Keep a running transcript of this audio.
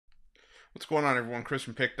What's going on, everyone? Chris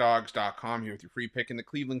from Pickdawgz.com here with your free pick in the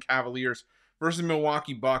Cleveland Cavaliers versus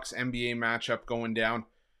Milwaukee Bucks NBA matchup going down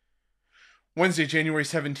Wednesday, January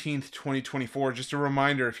 17th, 2024. Just a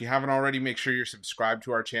reminder, if you haven't already, make sure you're subscribed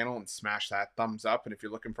to our channel and smash that thumbs up. And if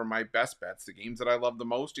you're looking for my best bets, the games that I love the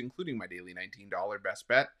most, including my daily $19 best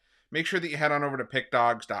bet, make sure that you head on over to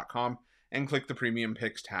Pickdawgz.com and click the Premium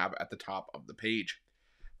Picks tab at the top of the page.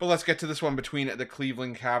 But let's get to this one between the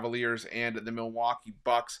Cleveland Cavaliers and the Milwaukee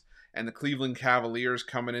Bucks. And the Cleveland Cavaliers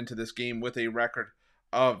coming into this game with a record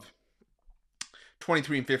of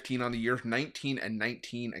 23-15 on the year,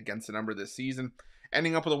 19-19 against the number this season,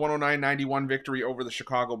 ending up with a 109-91 victory over the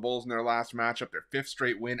Chicago Bulls in their last matchup, their fifth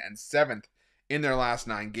straight win and seventh in their last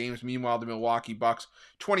 9 games. Meanwhile, the Milwaukee Bucks,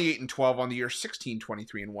 28-12 on the year,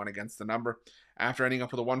 16-23-1 against the number, after ending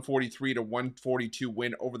up with a 143-142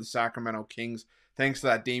 win over the Sacramento Kings, thanks to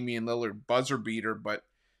that Damian Lillard buzzer beater. But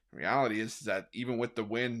the reality is that even with the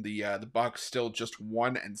win, the Bucks still just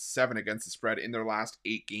 1-7 against the spread in their last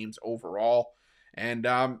 8 games overall. And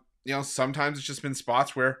sometimes it's just been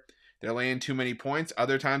spots where they're laying too many points.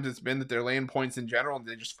 Other times it's been that they're laying points in general and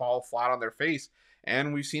they just fall flat on their face.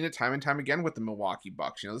 And we've seen it time and time again with the Milwaukee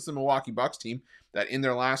Bucks. This is a Milwaukee Bucks team that in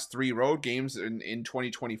their last 3 road games in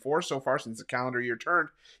 2024 so far, since the calendar year turned,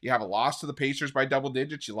 you have a loss to the Pacers by double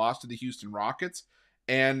digits. You lost to the Houston Rockets.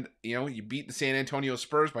 And, you beat the San Antonio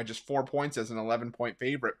Spurs by just 4 points as an 11-point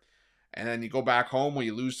favorite. And then you go back home where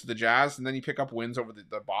you lose to the Jazz, and then you pick up wins over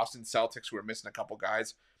the Boston Celtics, who are missing a couple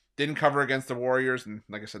guys. Didn't cover against the Warriors, and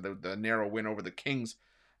like I said, the narrow win over the Kings.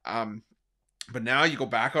 But now you go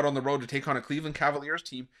back out on the road to take on a Cleveland Cavaliers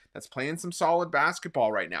team that's playing some solid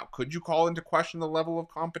basketball right now. Could you call into question the level of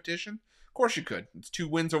competition? Of course you could. It's 2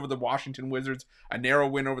 wins over the Washington Wizards, a narrow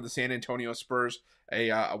win over the San Antonio Spurs,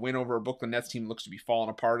 a win over a Brooklyn Nets team that looks to be falling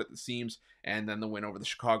apart at the seams, and then the win over the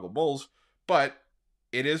Chicago Bulls. But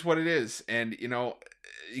it is what it is, and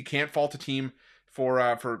you can't fault a team for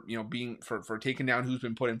taking down who's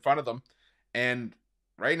been put in front of them. And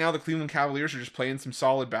right now, the Cleveland Cavaliers are just playing some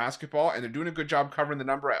solid basketball, and they're doing a good job covering the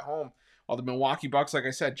number at home. While the Milwaukee Bucks, like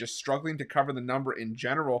I said, just struggling to cover the number in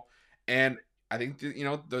general. And I think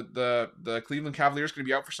the Cleveland Cavaliers are going to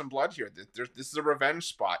be out for some blood here. This is a revenge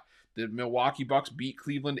spot. The Milwaukee Bucks beat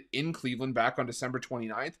Cleveland in Cleveland back on December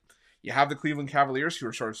 29th. You have the Cleveland Cavaliers, who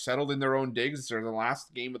are sort of settled in their own digs. They're the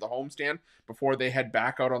last game of the homestand before they head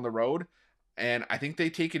back out on the road. And I think they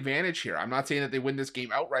take advantage here. I'm not saying that they win this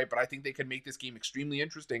game outright, but I think they could make this game extremely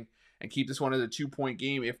interesting and keep this one as a 2-point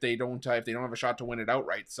game if they don't have a shot to win it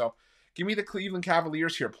outright. So give me the Cleveland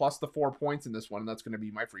Cavaliers here, plus the 4 points in this one, and that's going to be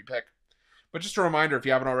my free pick. But just a reminder, if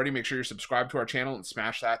you haven't already, make sure you're subscribed to our channel and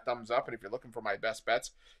smash that thumbs up. And if you're looking for my best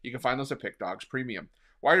bets, you can find those at Pickdawgz Premium.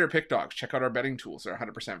 While you're at Pickdawgz, check out our betting tools. They're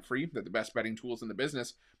 100% free. They're the best betting tools in the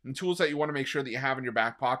business, and tools that you want to make sure that you have in your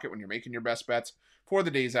back pocket when you're making your best bets for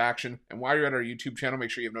the day's action. And while you're at our YouTube channel,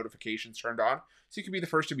 make sure you have notifications turned on so you can be the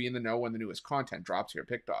first to be in the know when the newest content drops here at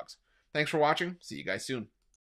Pickdawgz. Thanks for watching. See you guys soon.